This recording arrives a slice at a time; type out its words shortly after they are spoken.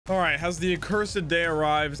All right, has the accursed day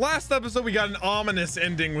arrived? Last episode, we got an ominous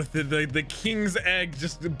ending with the king's egg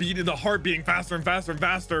just beating, the heart beating faster and faster and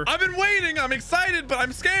faster. I've been waiting. I'm excited, but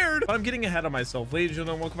I'm scared. I'm getting ahead of myself. Ladies and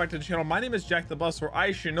gentlemen, welcome back to the channel. My name is JackTheBus, or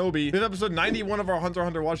ishinobi. This episode 91 of our Hunter x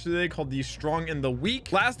Hunter watch today called The Strong and the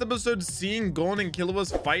Weak. Last episode, seeing Gon and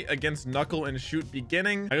Killua's fight against Knuckle and Shoot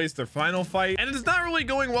beginning, at least their final fight. And it's not really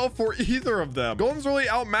going well for either of them. Gon's really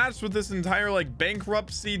outmatched with this entire like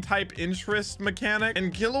bankruptcy type interest mechanic,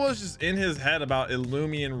 and Killua's just in his head about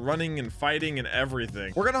Illumi and running and fighting and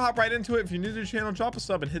everything. We're gonna hop right into it. If you're new to the channel, drop a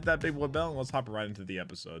sub and hit that big boy bell, and let's hop right into the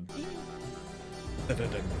episode. Dun, dun,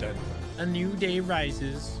 dun, dun. A new day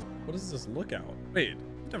rises. What is this lookout? Wait,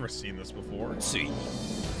 I've never seen this before.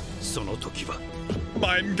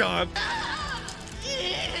 Mein God.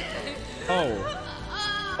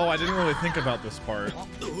 Oh, I didn't really think about this part.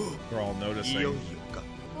 We're all noticing.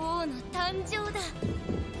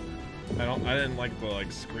 I didn't like the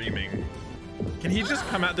screaming. Can he just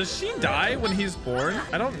come out? Does she die when he's born?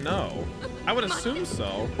 I don't know. I would assume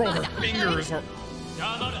so. Bro, her fingers are...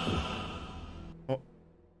 Oh.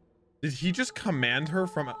 Did he just command her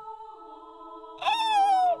from...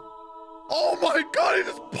 Oh my God, he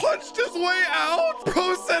just punched his way out.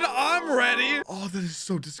 Bro said, I'm ready. Oh, that is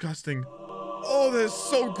so disgusting. Oh, that is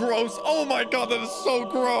so gross. Oh my God, that is so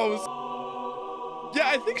gross. Yeah,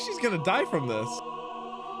 I think she's gonna die from this.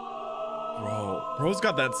 Bro's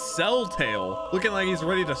got that cell tail, looking like he's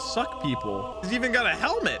ready to suck people. He's even got a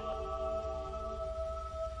helmet.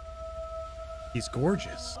 He's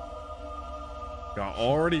gorgeous. Got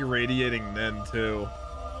already radiating then too.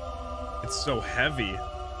 It's so heavy.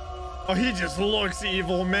 Oh, he just looks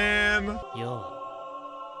evil, man.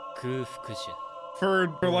 For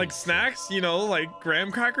like snacks, you know, like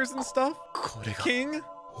graham crackers and stuff. King.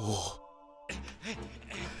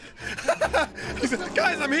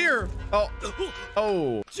 Guys, I'm here. Oh.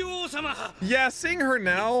 Yeah, seeing her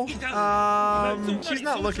now, she's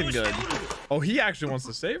not looking good. Oh, he actually wants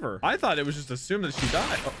to save her. I thought it was just assumed that she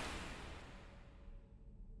died. Oh.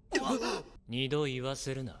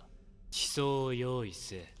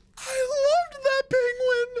 I loved that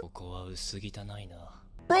penguin.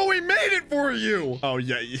 Bro, we made it for you. Oh,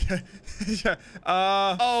 yeah. Yeah.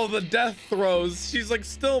 Oh, the death throes. She's like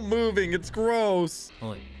still moving. It's gross.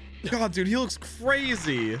 God, dude, he looks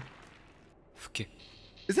crazy.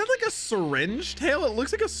 Is that like a syringe tail? It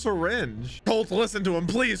looks like a syringe. Colt, listen to him.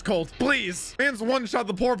 Please, Colt. Please. Man's one-shot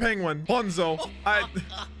the poor penguin. Ponzo.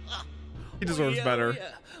 He deserves better.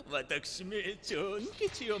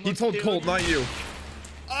 He told Colt, not you.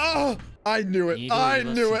 Oh, I knew it. I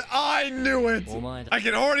knew it. I knew it. I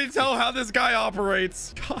can already tell how this guy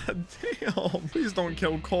operates. God damn. Please don't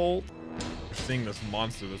kill Colt. We're seeing this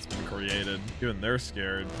monster that's been created. Even they're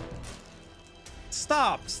scared.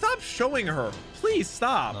 Stop. Stop showing her. Please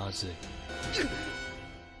stop.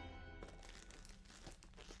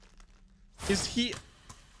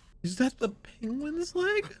 Is that the penguin's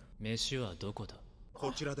leg?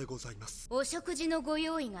 Of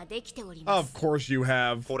course you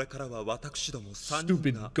have.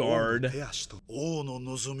 Stupid guard.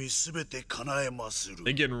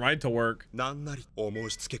 They getting right to work.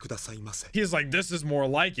 He's like, this is more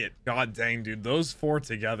like it. God dang, dude. Those four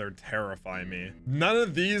together terrify me. None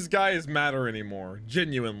of these guys matter anymore.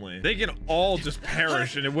 Genuinely. They can all just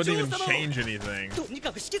perish and it wouldn't even change anything.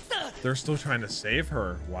 They're still trying to save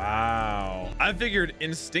her. Wow. I figured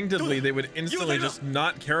instinctively they would instantly just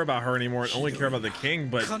not care about her anymore and only care about the king,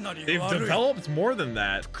 but they've developed more than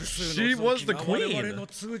that. She was the queen.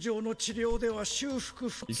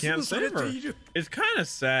 You can't save her. It's kind of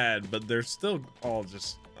sad, but they're still all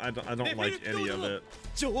just, I don't like any of it.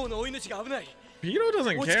 Pito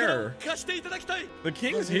doesn't care. The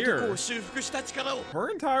king's here. Her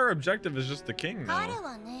entire objective is just the king now.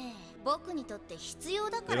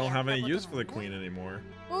 They don't have any use for the queen anymore.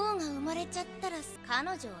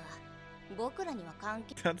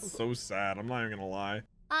 That's so sad. I'm not even gonna lie.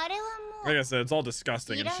 Like I said, it's all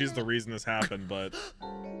disgusting, and she's the reason this happened, but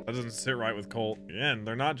that doesn't sit right with Colt. Again,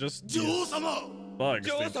 they're not just these bugs.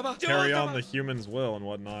 They carry on the human's will and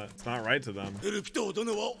whatnot. It's not right to them.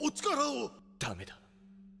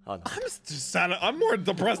 I'm just sad. I'm more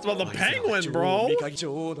depressed about the penguin, bro. Yeah, take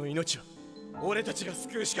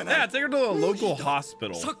her to a local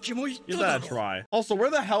hospital. Give that a try. Also, where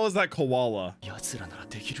the hell is that koala?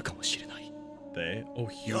 They? Oh,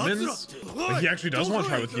 humans? He actually does want to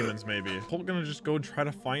try with humans, maybe. Colt gonna just go try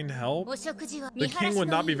to find help? The king would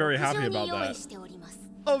not be very happy about that.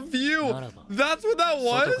 A view! That's what that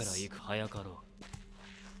was?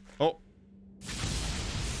 Oh.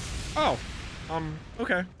 Oh.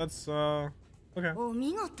 Okay. That's, okay.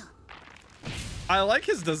 I like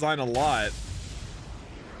his design a lot.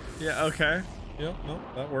 Yeah, okay. Yep, no,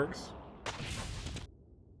 that works.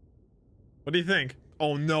 What do you think?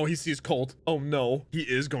 Oh no, he sees Colt. Oh no, he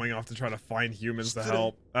is going off to try to find humans to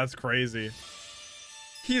help. That's crazy.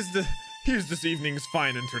 Here's this evening's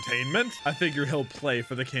fine entertainment. I figure he'll play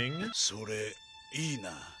for the king.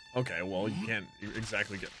 Okay, well, you can't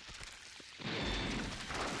exactly get...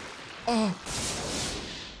 Oh,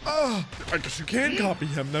 I guess you can copy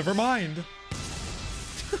him. Never mind.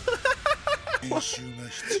 I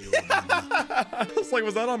was like,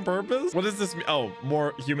 was that on purpose? What does this mean? Oh,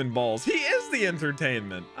 more human balls. He is the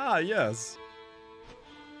entertainment. Ah, yes.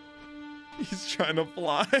 He's trying to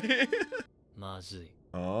fly.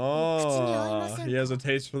 Oh, he has a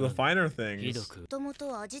taste for the finer things.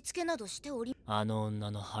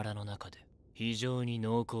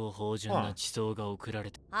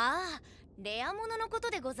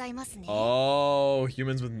 Oh,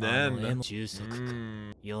 humans with Nen.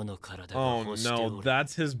 Oh no,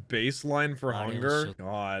 that's his baseline for hunger?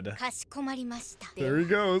 God. There he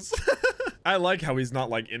goes. I like how he's not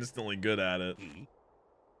like instantly good at it.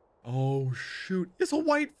 Oh shoot, it's a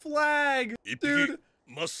white flag! Dude,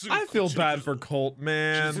 I feel bad for Colt,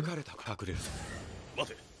 man. He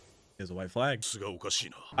has a white flag.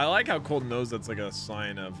 I like how Colt knows that's like a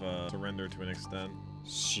sign of surrender to an extent.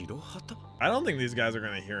 I don't think these guys are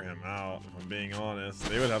gonna hear him out, if I'm being honest.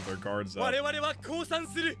 They would have their guards up.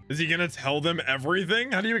 Is he gonna tell them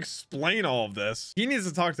everything? How do you explain all of this? He needs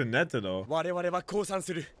to talk to Netedo. I want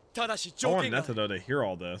Netedo to hear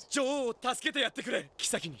all this.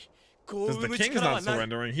 Because the king's not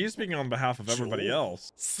surrendering, he's speaking on behalf of everybody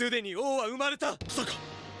else. Yeah,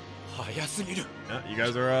 you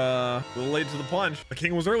guys are a little late to the punch. The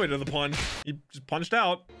king was early to the punch. He just punched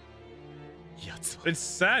out. It's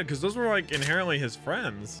sad because those were like inherently his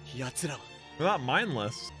friends. They're not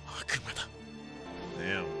mindless.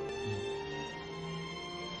 Damn.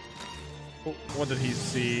 What did he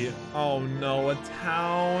see? Oh no, a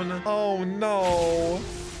town. Oh no.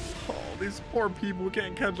 Oh, these poor people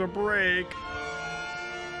can't catch a break.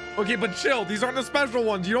 Okay, but chill. These aren't the special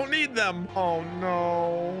ones. You don't need them. Oh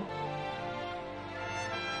no.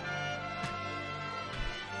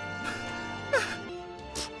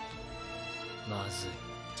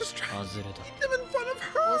 Just try to keep them in front of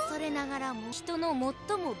her.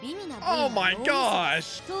 Oh my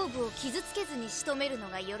gosh.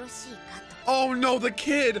 Oh no, the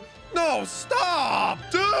kid. No, stop.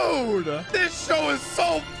 Dude, this show is so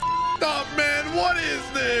f***ed up, man. What is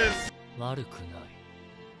this?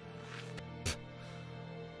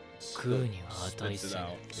 Spits it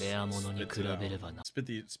out.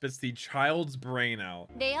 Spits the child's brain out.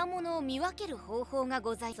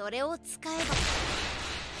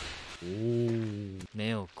 Ooh.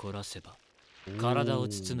 Damn.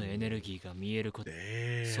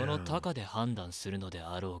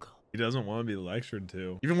 He doesn't want to be lectured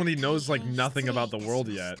to, even when he knows like nothing about the world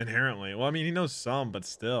yet, inherently. Well, I mean, he knows some, but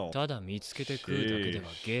still.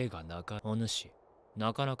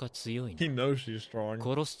 He knows she's strong.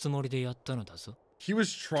 He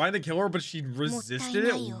was trying to kill her, but she resisted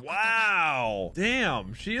it? Wow.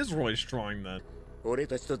 Damn, she is really strong then.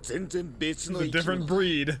 It's a different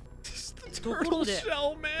breed. The turtle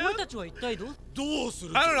shell, man. I don't know,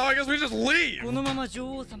 I guess we just leave.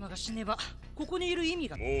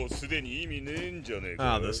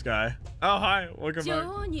 Oh, this guy. Oh, hi. Welcome back.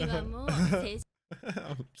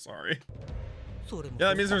 I'm sorry. Yeah,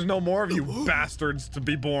 that means there's no more of you bastards to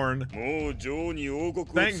be born.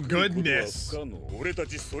 Thank goodness.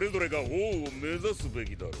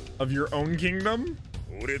 Of your own kingdom?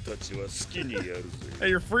 Hey,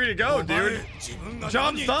 you're free to go, dude.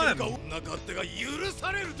 Job's done. It's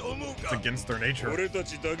against their nature. It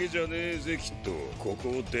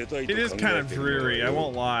is kind of dreary, I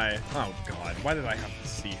won't lie. Oh god, why did I have to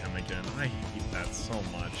see him again? I hate that so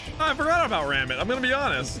much. Oh, I forgot about Ramit. I'm gonna be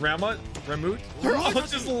honest. Ramut? They're all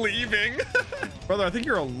just leaving. Brother, I think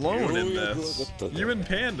you're alone in this. You and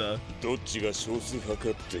Panda.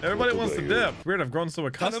 Everybody wants to dip. Weird, I've grown so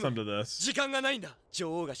accustomed to this.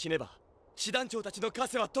 Oh,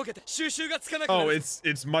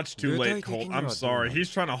 it's much too late, Colt. I'm sorry. He's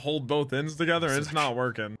trying to hold both ends together and it's not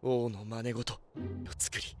working. Well,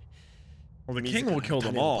 the king will kill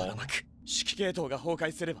them all. Spread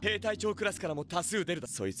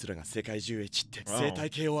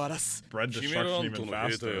destruction even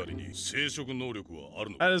faster.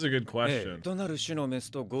 That is a good question.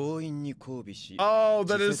 Oh,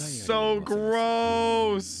 that is so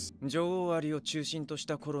gross.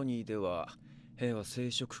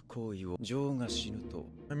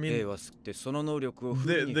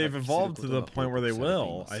 they've evolved to the point where they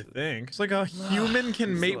will, I think. It's like a human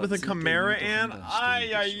can mate with a chimera ant.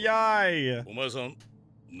 Ay, ay, ay.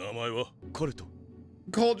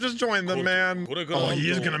 Colt, just join them, man. Oh,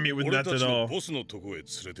 he's gonna meet with Netedo.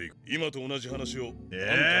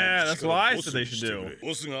 Yeah, that's what I said they should do. Yeah, I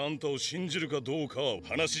was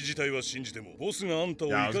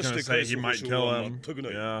gonna say he might kill him.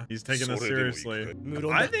 Yeah, he's taking this seriously.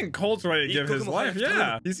 I think Colt's ready to give his life.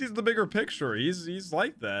 Yeah, he sees the bigger picture. He's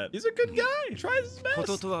like that. He's a good guy. He tries his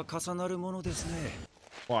best.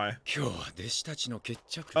 Why?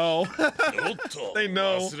 Oh, they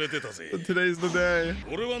know. Today's the day.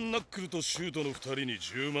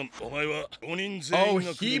 Oh,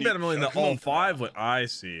 he bet $1 million that all 5 would. I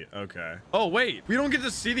see. Okay. Oh, wait. We don't get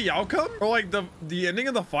to see the outcome? Or like the ending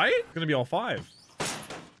of the fight? It's gonna be all 5.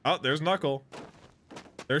 Oh, there's Knuckle.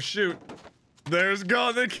 There's Shoot. There's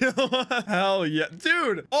gonna kill. Hell yeah.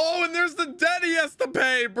 Dude. Oh, and there's the debt he has to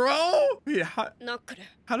pay, bro. Yeah,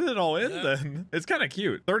 how did it all end then? It's kind of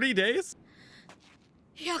cute. 30 days?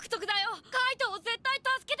 Oh,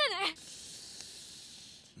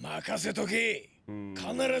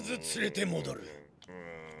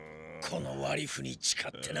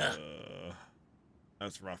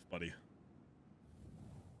 that's rough, buddy.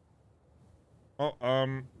 Oh,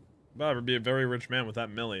 that would be a very rich man with that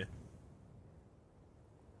milli.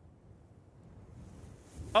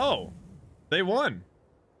 Oh, they won.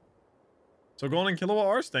 So Gon and Killua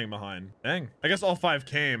are staying behind. Dang. I guess all 5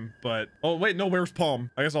 came, but... Oh, wait, no, where's Palm?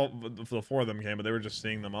 I guess all the 4 of them came, but they were just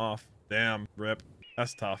seeing them off. Damn, rip.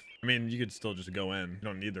 That's tough. I mean, you could still just go in. You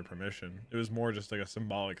don't need their permission. It was more just like a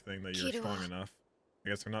symbolic thing that you're strong enough. I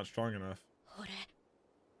guess they're not strong enough.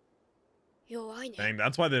 Dang,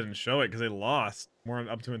 that's why they didn't show it, because they lost. More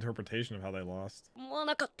up to interpretation of how they lost.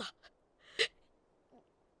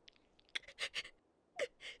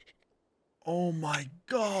 Oh my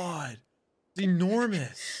god. It's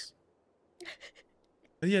enormous.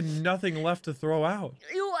 He had nothing left to throw out.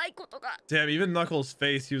 Damn, even Knuckles'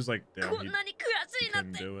 face, he was like, damn, he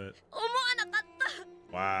couldn't do it.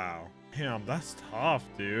 Wow. Damn, that's tough,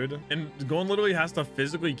 dude. And Gon literally has to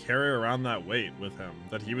physically carry around that weight with him,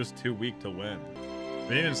 that he was too weak to win.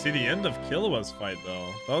 We didn't even see the end of Killua's fight,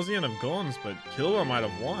 though. That was the end of Gon's, but Killua might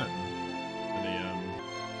have won in the end.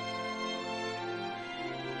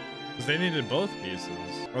 Because they needed both pieces,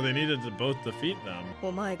 or they needed to both defeat them.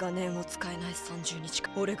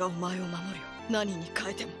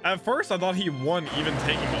 At first, I thought he won even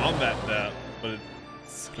taking on that debt, but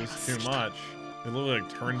it's just too much. It literally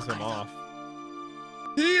like turns him off.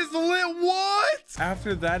 He's lit. What?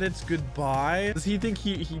 After that, it's goodbye. Does he think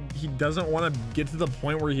he doesn't want to get to the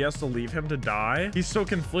point where he has to leave him to die? He's so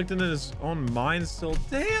conflicted in his own mind still.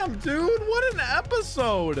 Damn, dude, what an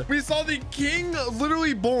episode. We saw the king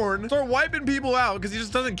literally born start wiping people out because he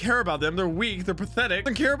just doesn't care about them. They're weak, they're pathetic.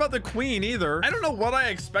 Doesn't care about the queen either. I don't know what I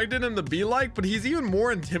expected him to be like, but he's even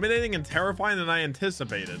more intimidating and terrifying than I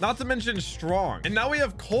anticipated. Not to mention strong. And now we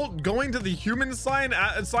have Colt going to the human side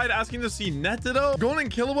asking to see Netedo. Gon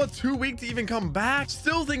and Killua too weak to even come back.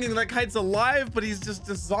 Still thinking that Kite's alive, but he's just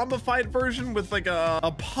a zombified version with like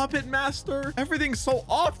a puppet master. Everything's so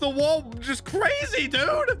off the wall, just crazy,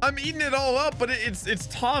 dude. I'm eating it all up, but it's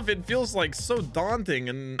tough. It feels like so daunting,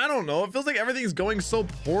 and I don't know. It feels like everything's going so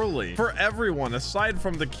poorly for everyone aside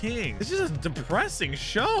from the king. It's just a depressing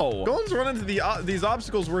show. Gon's run into these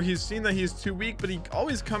obstacles where he's seen that he's too weak, but he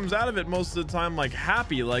always comes out of it most of the time like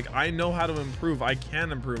happy, like I know how to improve. I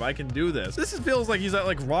can improve. I can do this. This feels like he's at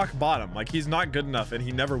like rock bottom, like he's not good enough and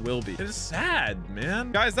he never will be. It is sad,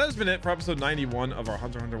 man. Guys, that has been it for episode 91 of our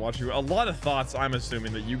Hunter x Hunter watch through. A lot of thoughts I'm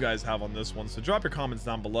assuming that you guys have on this one, so drop your comments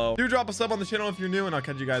down below. Do drop a sub on the channel if you're new, and I'll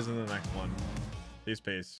catch you guys in the next one. Peace.